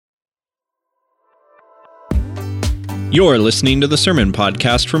You're listening to the Sermon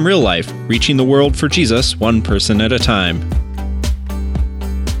Podcast from Real Life, reaching the world for Jesus one person at a time.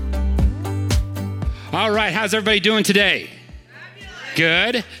 All right, how's everybody doing today?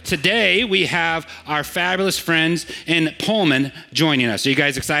 Good. Today we have our fabulous friends in Pullman joining us. Are you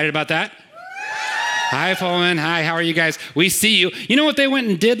guys excited about that? Hi, Pullman. Hi, how are you guys? We see you. You know what they went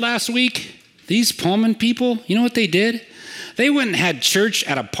and did last week? These Pullman people, you know what they did? They went and had church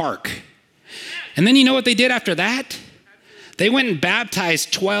at a park. And then you know what they did after that? They went and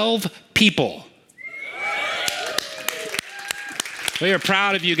baptized 12 people. We are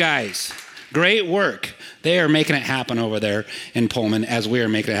proud of you guys. Great work. They are making it happen over there in Pullman as we are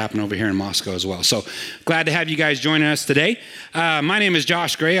making it happen over here in Moscow as well. So glad to have you guys joining us today. My name is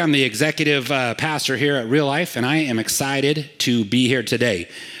Josh Gray. I'm the executive pastor here at Real Life, and I am excited to be here today.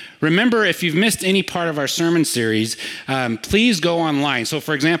 Remember, if you've missed any part of our sermon series, please go online. So,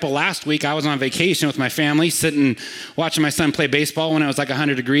 for example, last week I was on vacation with my family, sitting, watching my son play baseball when it was like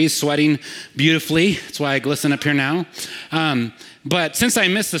 100 degrees, sweating beautifully. That's why I glisten up here now. But since I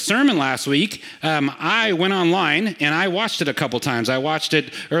missed the sermon last week, I went online and I watched it a couple times. I watched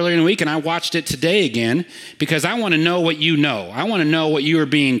it earlier in the week and I watched it today again because I want to know what you know. I want to know what you are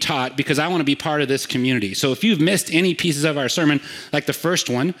being taught because I want to be part of this community. So if you've missed any pieces of our sermon, like the first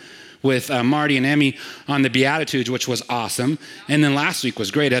one with Marty and Emmy on the Beatitudes, which was awesome, and then last week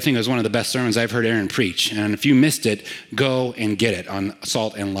was great. I think it was one of the best sermons I've heard Aaron preach. And if you missed it, go and get it on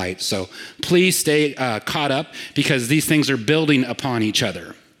Salt and Light. So please stay caught up because these things are building upon each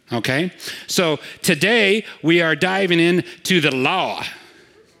other, okay? So today we are diving into the law.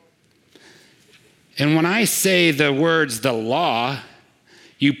 And when I say the words the law,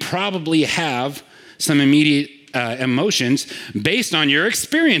 you probably have some immediate emotions based on your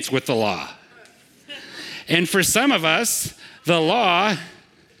experience with the law. And for some of us, the law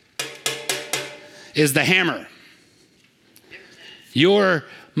is the hammer. Your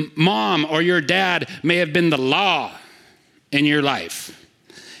mom or your dad may have been the law in your life.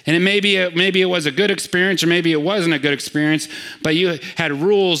 And maybe it was a good experience or maybe it wasn't a good experience, but you had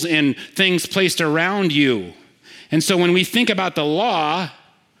rules and things placed around you. And so when we think about the law,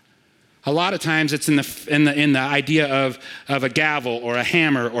 a lot of times it's in the idea of a gavel or a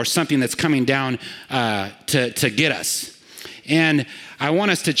hammer or something that's coming down to get us. And I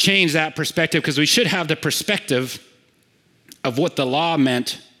want us to change that perspective because we should have the perspective of what the law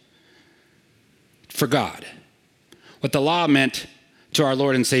meant for God, what the law meant to our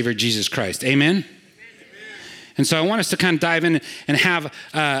Lord and Savior Jesus Christ. Amen? And so I want us to kind of dive in and have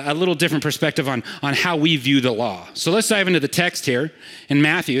a little different perspective on how we view the law. So let's dive into the text here. In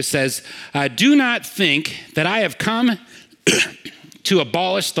Matthew, it says, do not think that I have come to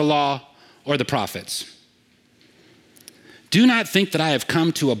abolish the law or the prophets. Do not think that I have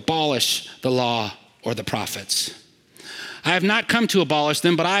come to abolish the law or the prophets. I have not come to abolish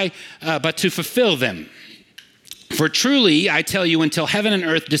them, but to fulfill them. For truly, I tell you, until heaven and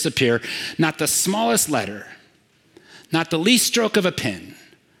earth disappear, not the smallest letter, not the least stroke of a pen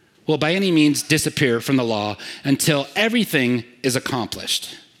will by any means disappear from the law until everything is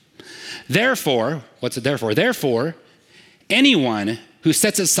accomplished. Therefore, what's it therefore? Therefore, anyone who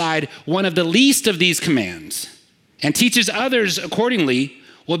sets aside one of the least of these commands and teaches others accordingly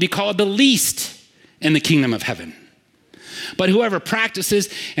will be called the least in the kingdom of heaven. But whoever practices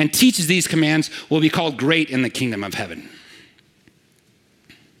and teaches these commands will be called great in the kingdom of heaven.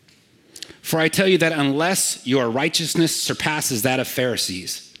 For I tell you that unless your righteousness surpasses that of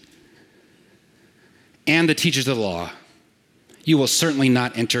Pharisees and the teachers of the law, you will certainly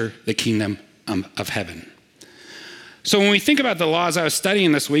not enter the kingdom of heaven. So when we think about the laws, I was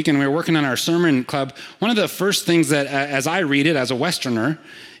studying this week and we were working on our sermon club. One of the first things that, as I read it as a Westerner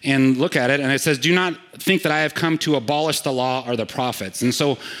and look at it, and it says, do not think that I have come to abolish the law or the prophets. And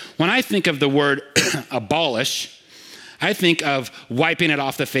so when I think of the word abolish, I think of wiping it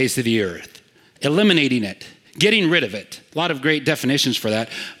off the face of the earth, eliminating it, getting rid of it. A lot of great definitions for that.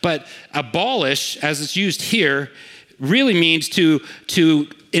 But abolish, as it's used here, really means to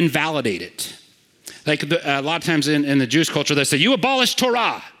invalidate it. Like a lot of times in the Jewish culture, they say, you abolished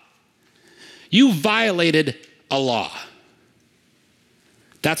Torah. You violated a law.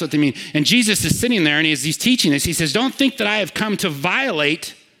 That's what they mean. And Jesus is sitting there and he's teaching this. He says, don't think that I have come to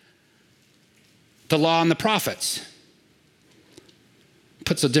violate the law and the prophets.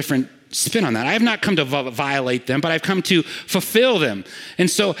 Puts a different spin on that. I have not come to violate them, but I've come to fulfill them. And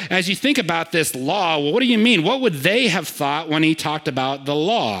so as you think about this law, well, what do you mean? What would they have thought when he talked about the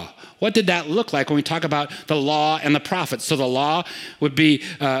law? What did that look like when we talk about the law and the prophets? So the law would be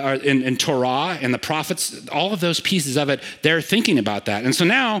in Torah and the prophets, all of those pieces of it, they're thinking about that. And so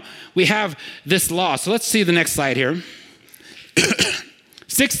now we have this law. So let's see the next slide here.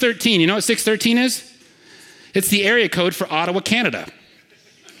 613, you know what 613 is? It's the area code for Ottawa, Canada.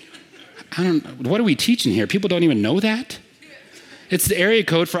 What are we teaching here? People don't even know that? It's the area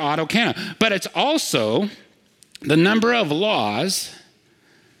code for Ottawa, Canada. But it's also the number of laws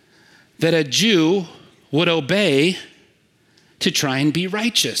that a Jew would obey to try and be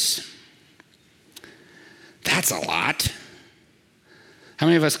righteous. That's a lot. How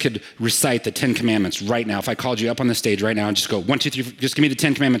many of us could recite the 10 Commandments right now? If I called you up on the stage right now and just go, 1, 2, 3, just give me the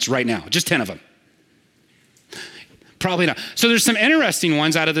 10 Commandments right now. Just 10 of them. Probably not. So there's some interesting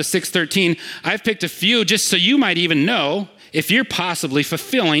ones out of the 613. I've picked a few just so you might even know if you're possibly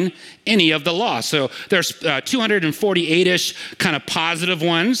fulfilling any of the law. So there's 248-ish kind of positive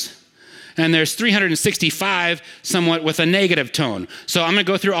ones. And there's 365 somewhat with a negative tone. So I'm going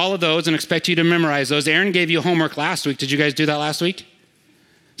to go through all of those and expect you to memorize those. Aaron gave you homework last week. Did you guys do that last week?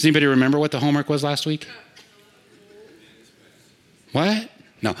 Does anybody remember what the homework was last week? What?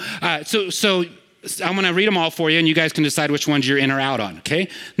 No. So I'm going to read them all for you, and you guys can decide which ones you're in or out on, okay?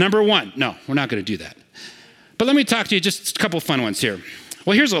 Number 1. No, we're not going to do that. But let me talk to you just a couple fun ones here.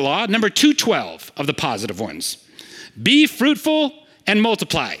 Well, here's a law. Number 212 of the positive ones. Be fruitful and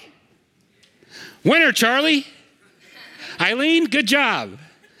multiply. Winner, Charlie. Eileen, good job.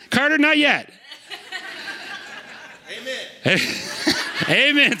 Carter, not yet. Amen.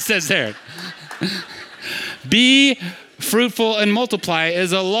 Amen, says there. Be fruitful and multiply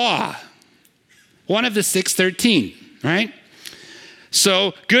is a law. One of the 613, right?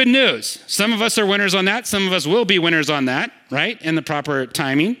 So good news. Some of us are winners on that. Some of us will be winners on that, right? In the proper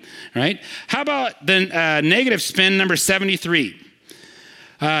timing, right? How about the negative spin number 73?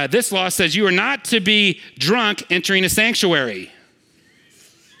 This law says you are not to be drunk entering a sanctuary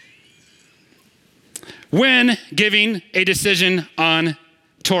when giving a decision on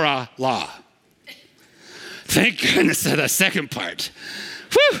Torah law. Thank goodness for the second part.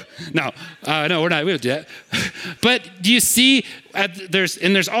 Whew. No, we're not. We don't do that. But do you see?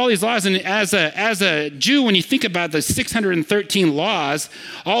 There's all these laws, and as a Jew, when you think about the 613 laws,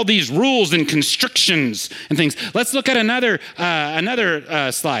 all these rules and constrictions and things. Let's look at another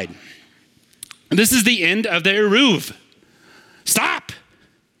slide. This is the end of the Eruv. Stop.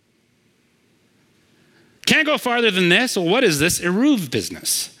 Can't go farther than this. Well, what is this Eruv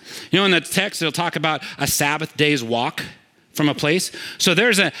business? You know, in the text, it'll talk about a Sabbath day's walk from a place. So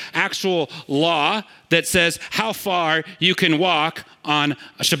there's an actual law that says how far you can walk on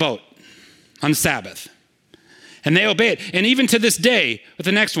a Shabbat, on Sabbath. And they obey it. And even to this day, with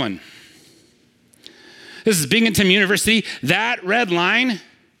the next one. This is Binghamton University. That red line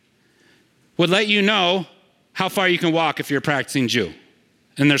would let you know how far you can walk if you're a practicing Jew.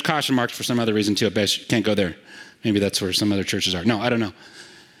 And there's caution marks for some other reason too. I bet you can't go there. Maybe that's where some other churches are. No, I don't know.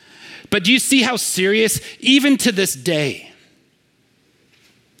 But do you see how serious, even to this day,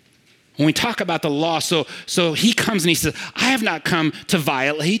 when we talk about the law, so he comes and he says, I have not come to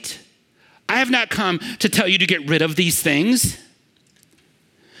violate. I have not come to tell you to get rid of these things.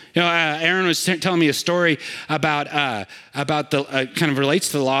 You know, Aaron was telling me a story about the kind of relates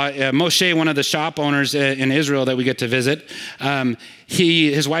to the law. Moshe, one of the shop owners in Israel that we get to visit,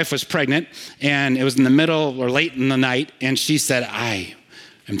 his wife was pregnant, and it was in the middle or late in the night, and she said, I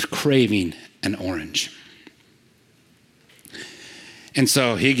am craving an orange. And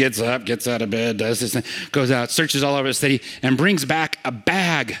so he gets up, gets out of bed, does this thing, goes out, searches all over the city, and brings back a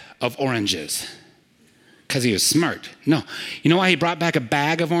bag of oranges. Because he was smart. No. You know why he brought back a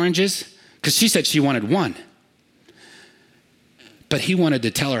bag of oranges? Because she said she wanted one. But he wanted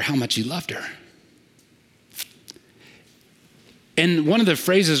to tell her how much he loved her. And one of the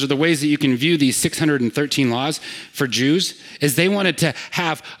phrases or the ways that you can view these 613 laws for Jews is they wanted to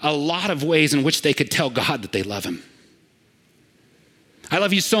have a lot of ways in which they could tell God that they love him. I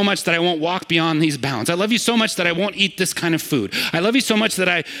love you so much that I won't walk beyond these bounds. I love you so much that I won't eat this kind of food. I love you so much that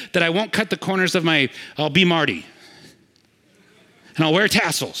I won't cut the corners of I'll be Marty. And I'll wear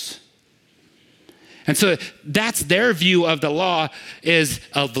tassels. And so that's their view of the law is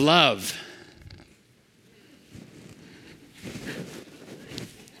of love.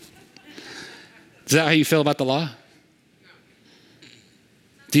 Is that how you feel about the law?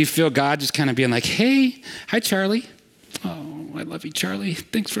 Do you feel God just kind of being like, hey, hi, Charlie. Oh, I love you, Charlie.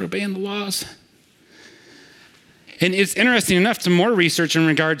 Thanks for obeying the laws. And it's interesting enough, some more research in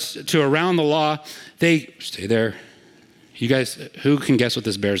regards to around the law. They stay there. You guys, who can guess what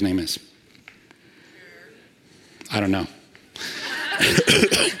this bear's name is? I don't know.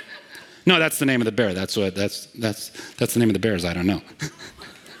 No, that's the name of the bear. That's the name of the bears. I don't know.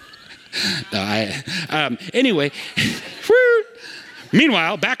 No, anyway.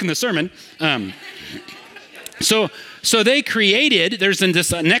 Meanwhile, back in the sermon. So they created, there's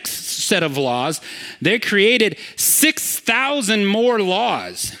this next set of laws, they created 6,000 more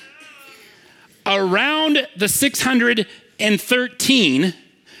laws. Around the 613,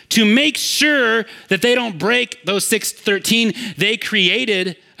 to make sure that they don't break those 613, they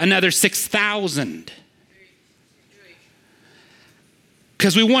created another 6,000.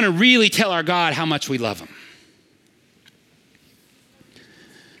 Because we want to really tell our God how much we love him.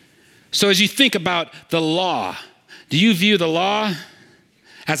 So as you think about the law, do you view the law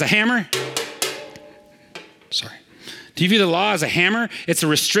as a hammer? Sorry. Do you view the law as a hammer? It's a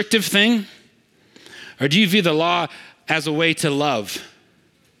restrictive thing? Or do you view the law as a way to love?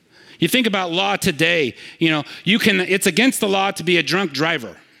 You think about law today, it's against the law to be a drunk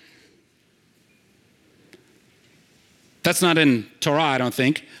driver. That's not in Torah, I don't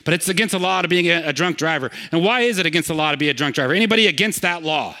think, but it's against the law to be a drunk driver. And why is it against the law to be a drunk driver? Anybody against that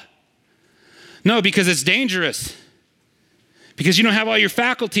law? No, because it's dangerous. Because you don't have all your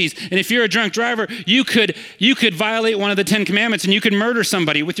faculties. And if you're a drunk driver, you could violate one of the 10 commandments and you could murder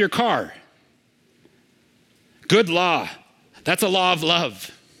somebody with your car. Good law. That's a law of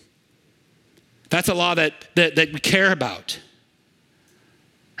love. That's a law that we care about.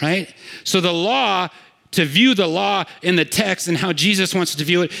 Right? So the law, to view the law in the text and how Jesus wants to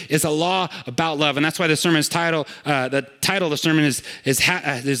view it, is a law about love. And that's why the sermon's title, the title of the sermon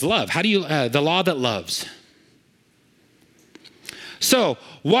is love. How do you, the law that loves. So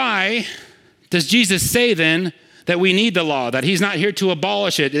why does Jesus say then that we need the law, that he's not here to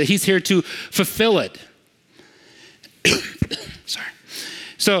abolish it, that he's here to fulfill it? Sorry.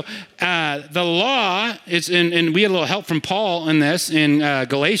 So the law is, and we had a little help from Paul in this in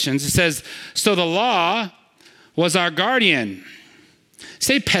Galatians. It says, so the law was our guardian.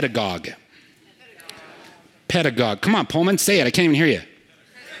 Say pedagogue. Pedagogue. Come on, Pullman, say it. I can't even hear you.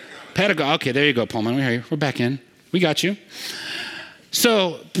 Pedagogue. Okay, there you go, Pullman. We hear you. We're back in. We got you.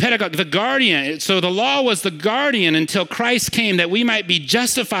 So pedagogue, the guardian. So the law was the guardian until Christ came that we might be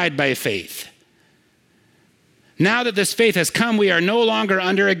justified by faith. Now that this faith has come, we are no longer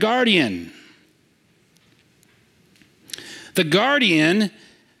under a guardian. The guardian,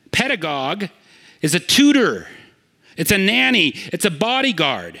 pedagogue, is a tutor. It's a nanny. It's a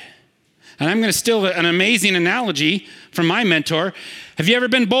bodyguard. And I'm going to steal an amazing analogy from my mentor. Have you ever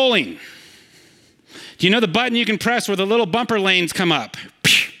been bowling? Do you know the button you can press where the little bumper lanes come up?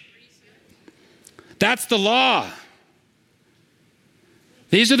 That's the law.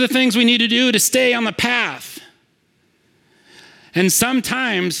 These are the things we need to do to stay on the path. And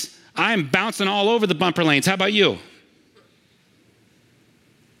sometimes I'm bouncing all over the bumper lanes. How about you?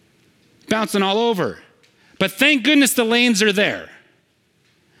 Bouncing all over. But thank goodness the lanes are there.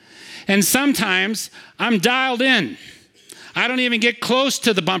 And sometimes I'm dialed in. I don't even get close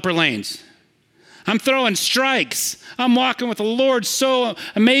to the bumper lanes. I'm throwing strikes. I'm walking with the Lord so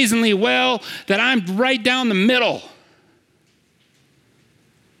amazingly well that I'm right down the middle.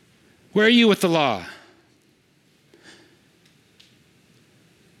 Where are you with the law?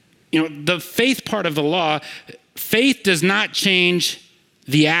 The faith part of the law, faith does not change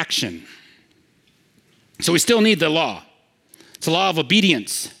the action. So we still need the law. It's a law of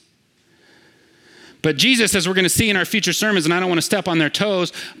obedience. But Jesus, as we're going to see in our future sermons, and I don't want to step on their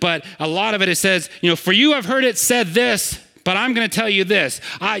toes, but a lot of it says, for you have heard it said this, but I'm going to tell you this.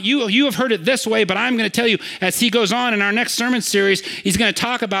 You have heard it this way, but I'm going to tell you, as he goes on in our next sermon series, he's going to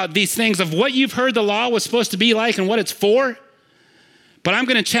talk about these things of what you've heard the law was supposed to be like and what it's for. But I'm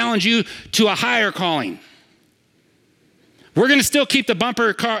going to challenge you to a higher calling. We're going to still keep the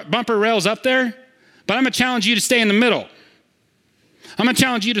bumper rails up there, but I'm going to challenge you to stay in the middle. I'm going to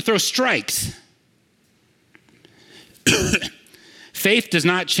challenge you to throw strikes. Faith does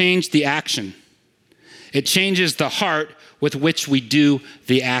not change the action. It changes the heart with which we do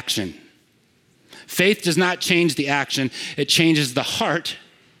the action. Faith does not change the action. It changes the heart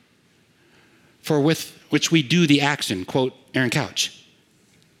for with which we do the action. Quote Aaron Couch.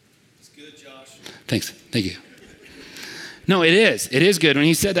 Thanks. Thank you. No, it is. It is good. When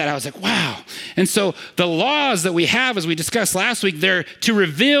he said that, I was like, wow. And so the laws that we have, as we discussed last week, they're to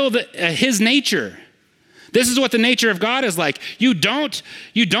reveal his nature. This is what the nature of God is like. You don't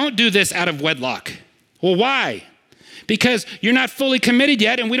do this out of wedlock. Well, why? Because you're not fully committed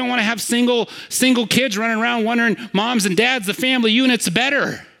yet, and we don't want to have single kids running around wondering, moms and dads, the family unit's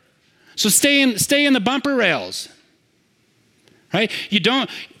better. So stay in the bumper rails. Right? You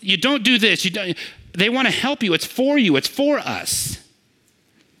don't do this. They want to help you. It's for you. It's for us.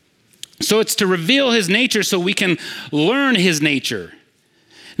 So it's to reveal his nature so we can learn his nature.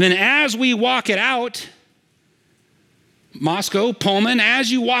 Then as we walk it out, Moscow, Pullman,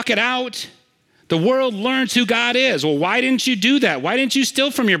 as you walk it out, The world learns who God is. Well, why didn't you do that? Why didn't you steal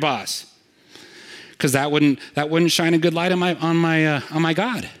from your boss? Because that wouldn't shine a good light on my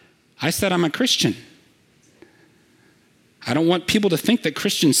God. I said I'm a Christian. I don't want people to think that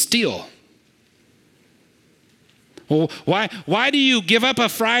Christians steal. Well, why do you give up a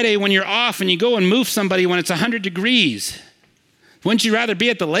Friday when you're off and you go and move somebody when it's 100 degrees? Wouldn't you rather be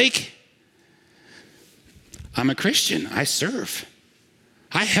at the lake? I'm a Christian. I serve.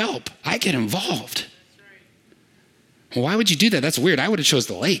 I help. I get involved. Well, why would you do that? That's weird. I would have chose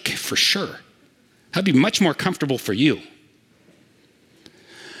the lake for sure. That'd be much more comfortable for you.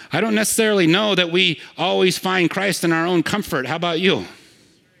 I don't necessarily know that we always find Christ in our own comfort. How about you?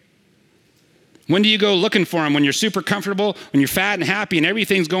 When do you go looking for him? When you're super comfortable, when you're fat and happy and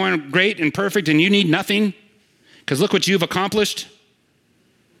everything's going great and perfect and you need nothing? Because look what you've accomplished.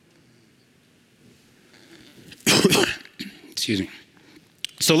 Excuse me.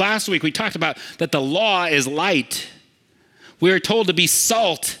 So last week we talked about that the law is light. We are told to be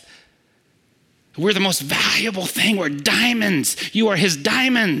salt. We're the most valuable thing. We're diamonds. You are his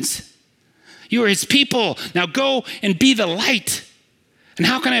diamonds. You are his people. Now go and be the light. And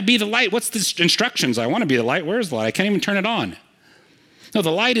how can I be the light? What's the instructions? I want to be the light. Where's the light? I can't even turn it on. No,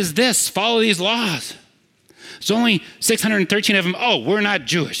 the light is this. Follow these laws. There's only 613 of them. Oh, we're not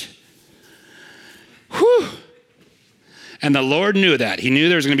Jewish. Whew. And the Lord knew that. He knew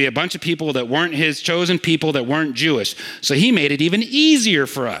there was going to be a bunch of people that weren't his chosen people, that weren't Jewish. So he made it even easier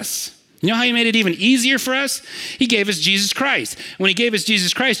for us. You know how he made it even easier for us? He gave us Jesus Christ. When he gave us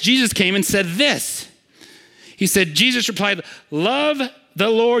Jesus Christ, Jesus came and said this. He said, Jesus replied, love the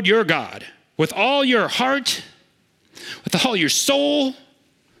Lord your God with all your heart, with all your soul,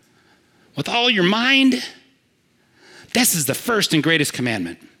 with all your mind. This is the first and greatest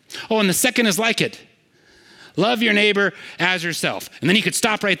commandment. Oh, and the second is like it. Love your neighbor as yourself. And then he could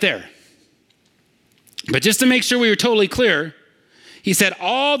stop right there. But just to make sure we were totally clear, he said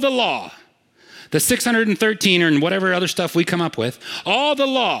all the law, the 613 or whatever other stuff we come up with, all the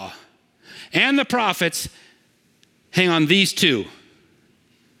law and the prophets hang on these two.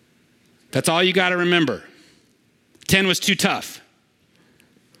 That's all you got to remember. 10 was too tough.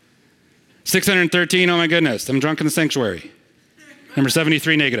 613, oh my goodness, I'm drunk in the sanctuary. Number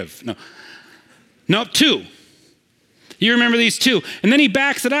 73, negative. No. Nope, 2. You remember these 2. And then he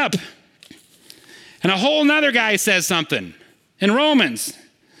backs it up. And a whole nother guy says something. In Romans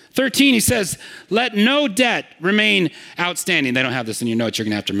 13, he says, let no debt remain outstanding. They don't have this in your notes. You're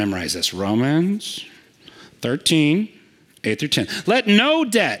going to have to memorize this. Romans 13, 8 through 10. Let no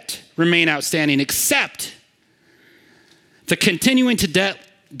debt remain outstanding except the continuing to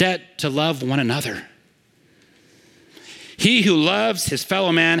debt to love one another. He who loves his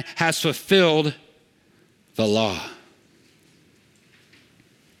fellow man has fulfilled the law.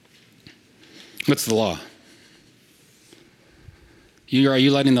 What's the law? Are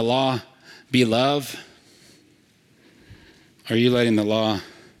you letting the law be love? Or are you letting the law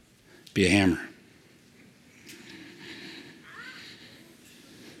be a hammer?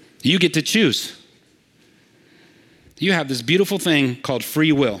 You get to choose. You have this beautiful thing called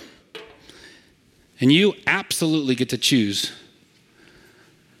free will. And you absolutely get to choose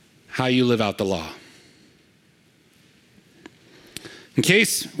how you live out the law. In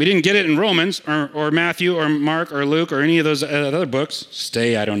case we didn't get it in Romans or Matthew or Mark or Luke or any of those other books,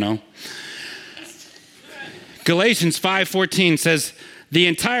 I don't know. Galatians 5:14 says, the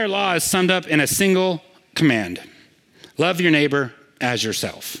entire law is summed up in a single command. Love your neighbor as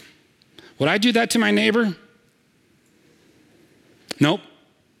yourself. Would I do that to my neighbor? Nope.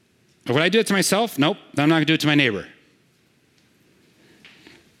 Or would I do it to myself? Nope. I'm not going to do it to my neighbor.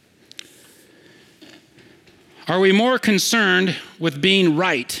 Are we more concerned with being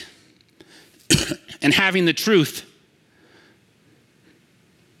right and having the truth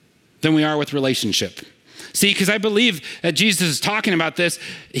than we are with relationship? See, because I believe that Jesus is talking about this.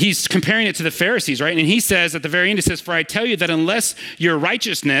 He's comparing it to the Pharisees, right? And he says at the very end, he says, for I tell you that unless your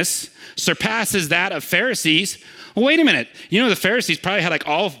righteousness surpasses that of Pharisees. Well, wait a minute. You know, the Pharisees probably had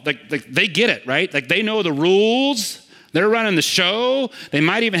they get it, right? Like they know the rules. They're running the show. They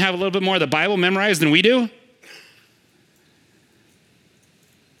might even have a little bit more of the Bible memorized than we do.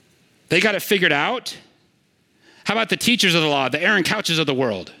 They got it figured out. How about the teachers of the law, the Aaron Couches of the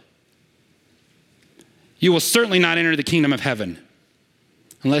world? You will certainly not enter the kingdom of heaven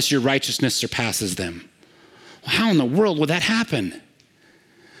unless your righteousness surpasses them. Well, how in the world would that happen?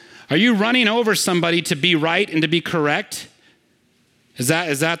 Are you running over somebody to be right and to be correct? Is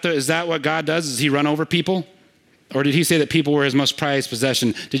that what God does? Does he run over people? Or did he say that people were his most prized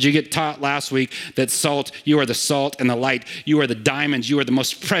possession? Did you get taught last week that salt, you are the salt and the light. You are the diamonds. You are the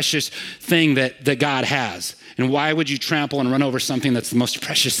most precious thing that God has. And why would you trample and run over something that's the most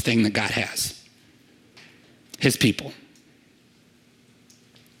precious thing that God has? His people.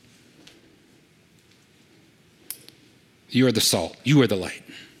 You are the salt. You are the light.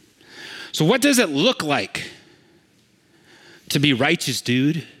 So what does it look like to be righteous,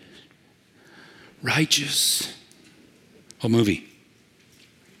 dude? Righteous. What movie?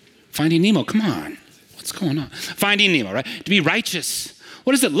 Finding Nemo. Come on. What's going on? Finding Nemo, right? To be righteous.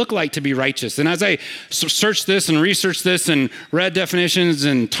 What does it look like to be righteous? And as I searched this and researched this and read definitions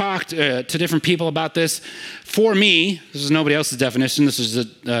and talked to different people about this, for me, this is nobody else's definition. This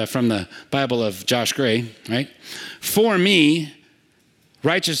is from the Bible of Josh Gray, right? For me,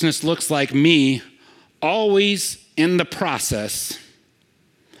 righteousness looks like me always in the process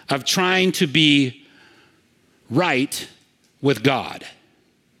of trying to be right with God.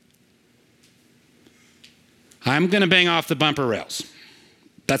 I'm going to bang off the bumper rails.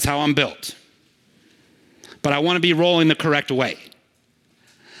 That's how I'm built. But I want to be rolling the correct way.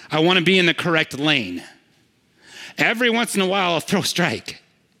 I want to be in the correct lane. Every once in a while, I'll throw a strike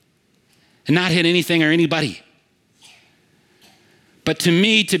and not hit anything or anybody. But to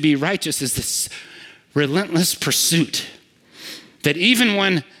me, to be righteous is this relentless pursuit that even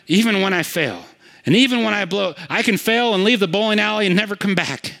when I fail, and even when I blow, I can fail and leave the bowling alley and never come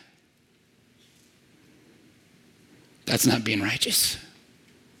back. That's not being righteous.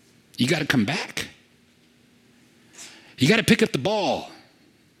 You got to come back. You got to pick up the ball.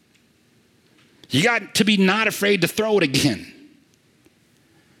 You got to be not afraid to throw it again.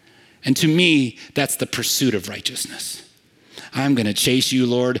 And to me, that's the pursuit of righteousness. I'm going to chase you,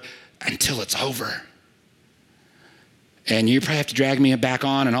 Lord, until it's over. And you probably have to drag me back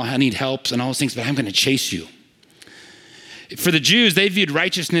on, and I need help and all those things, but I'm going to chase you. For the Jews, they viewed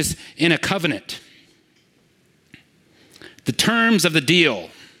righteousness in a covenant. The terms of the deal.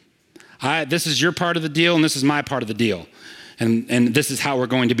 This is your part of the deal, and this is my part of the deal. And this is how we're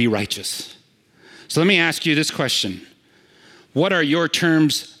going to be righteous. So let me ask you this question. What are your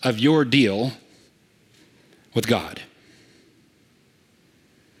terms of your deal with God?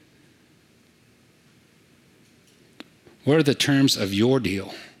 What are the terms of your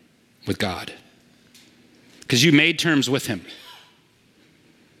deal with God? Because you made terms with him.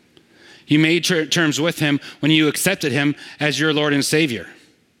 You made terms with him when you accepted him as your Lord and Savior.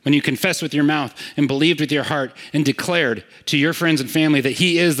 When you confessed with your mouth and believed with your heart and declared to your friends and family that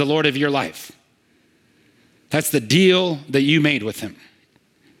he is the Lord of your life. That's the deal that you made with him.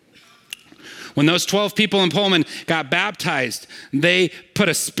 When those 12 people in Pullman got baptized, they put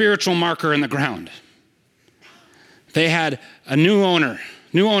a spiritual marker in the ground. They had a new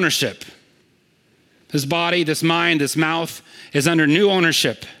ownership. This body, this mind, this mouth is under new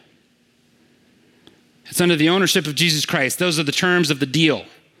ownership. It's under the ownership of Jesus Christ. Those are the terms of the deal.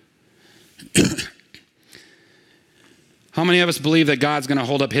 How many of us believe that God's going to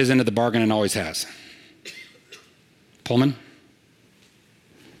hold up his end of the bargain and always has? Pullman?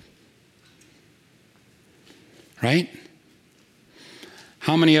 Right?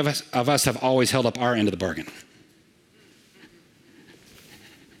 How many of us have always held up our end of the bargain?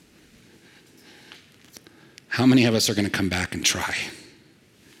 How many of us are going to come back and try?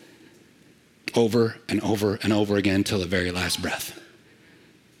 Over and over and over again until the very last breath.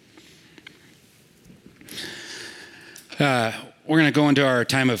 We're going to go into our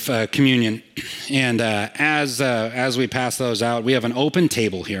time of communion. And as we pass those out, we have an open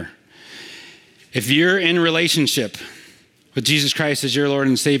table here. If you're in relationship with Jesus Christ as your Lord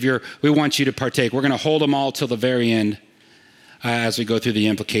and Savior, we want you to partake. We're going to hold them all till the very end as we go through the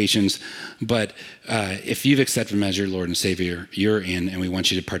implications. But if you've accepted him as your Lord and Savior, you're in, and we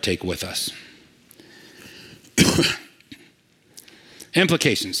want you to partake with us.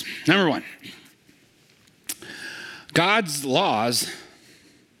 Implications. Number one, God's laws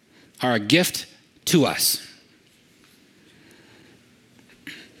are a gift to us.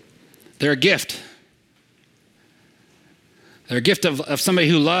 They're a gift. They're a gift of somebody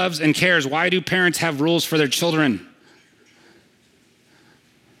who loves and cares. Why do parents have rules for their children?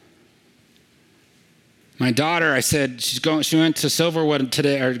 My daughter, I said, she went to Silverwood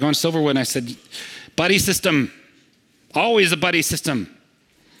today, or going to Silverwood, and I said, buddy system, always a buddy system.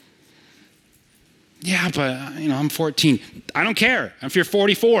 Yeah, but I'm 14. I don't care if you're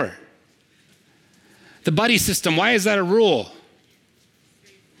 44. The buddy system, why is that a rule?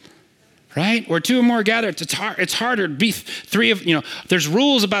 Right? Where two or more gather, it's harder to be three of, there's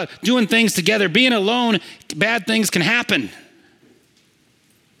rules about doing things together. Being alone, bad things can happen.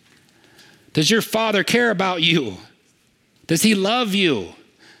 Does your Father care about you? Does he love you?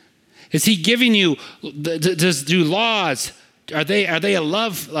 Is he giving you, do laws, are they a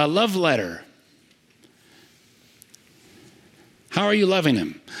love letter? How are you loving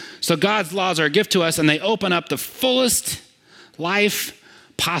him? So God's laws are a gift to us, and they open up the fullest life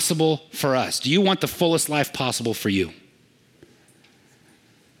possible for us. Do you want the fullest life possible for you?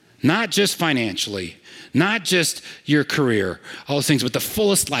 Not just financially, not just your career, all those things, but the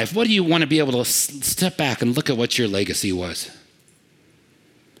fullest life. What do you want to be able to step back and look at what your legacy was?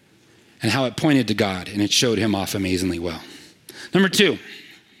 And how it pointed to God, and it showed him off amazingly well. Number 2,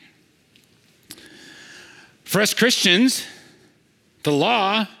 for us Christians, the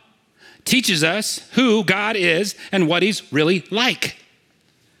law teaches us who God is and what he's really like.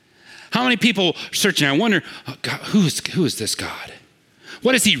 How many people searching? I wonder, oh God, who is this God?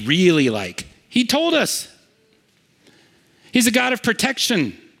 What is he really like? He told us. He's a God of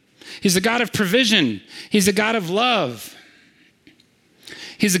protection. He's a God of provision. He's a God of love.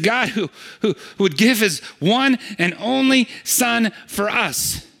 He's a God who would give his one and only Son for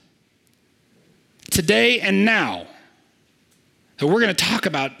us today and now, that we're going to talk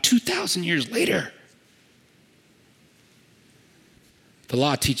about 2,000 years later. The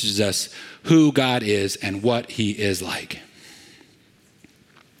law teaches us who God is and what he is like.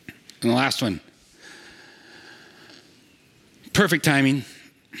 And the last one, perfect timing,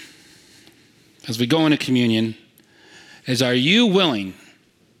 as we go into communion, is, are you willing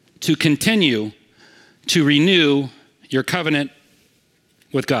to continue to renew your covenant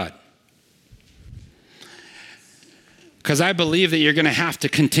with God? Because I believe that you're going to have to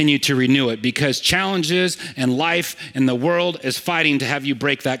continue to renew it, because challenges and life in the world is fighting to have you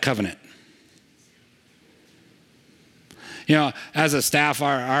break that covenant. You know, as a staff,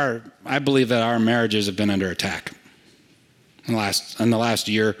 I believe that our marriages have been under attack in the last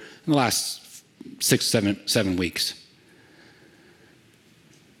year, in the last 7 weeks.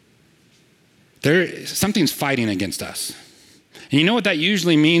 Something's fighting against us. And you know what that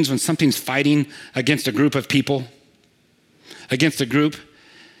usually means when something's fighting against a group of people? Against a group?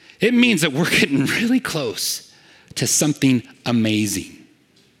 It means that we're getting really close to something amazing.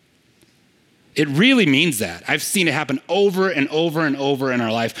 It really means that. I've seen it happen over and over and over in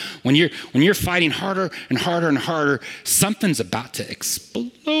our life. When you're fighting harder and harder and harder, something's about to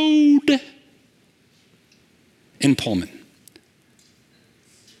explode in Pullman.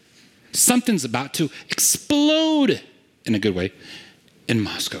 Something's about to explode, in a good way, in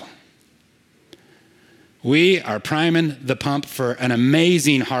Moscow. We are priming the pump for an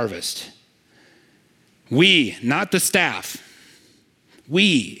amazing harvest. We, not the staff,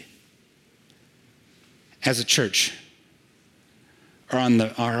 we, as a church, are on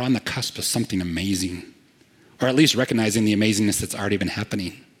the cusp of something amazing, or at least recognizing the amazingness that's already been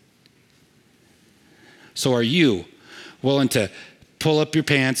happening. So are you willing to pull up your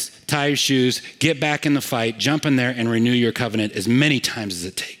pants, tie your shoes, get back in the fight, jump in there, and renew your covenant as many times as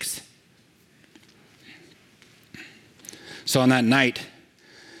it takes? So on that night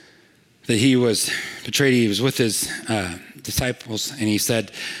that he was betrayed, he was with his disciples, and he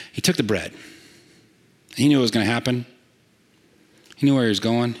took the bread. He knew what was going to happen. He knew where he was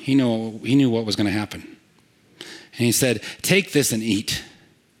going. He knew what was going to happen. And he said, "Take this and eat.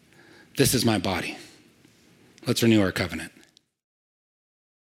 This is my body. Let's renew our covenant."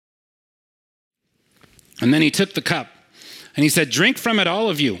 And then he took the cup and he said, "Drink from it, all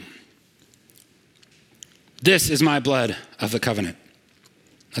of you. This is my blood of the covenant.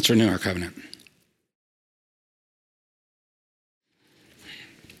 Let's renew our covenant."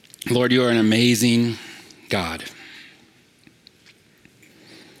 Lord, you are an amazing God.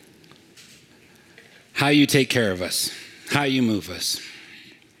 How you take care of us, how you move us.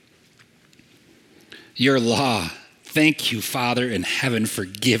 Your law. Thank you, Father in heaven, for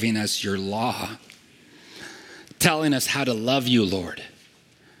giving us your law. Telling us how to love you, Lord.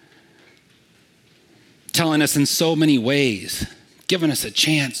 Telling us in so many ways, giving us a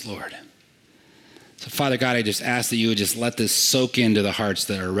chance, Lord. So Father God, I just ask that you would just let this soak into the hearts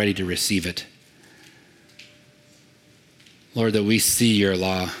that are ready to receive it. Lord, that we see your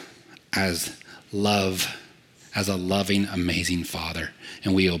law as love, as a loving, amazing Father,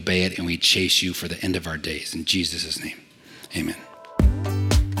 and we obey it and we chase you for the end of our days. In Jesus' name, amen.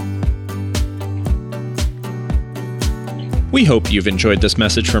 We hope you've enjoyed this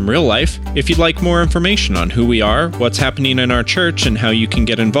message from Real Life. If you'd like more information on who we are, what's happening in our church, and how you can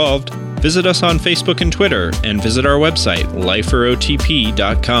get involved, visit us on Facebook and Twitter, and visit our website,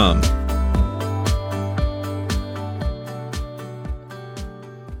 liferotp.com.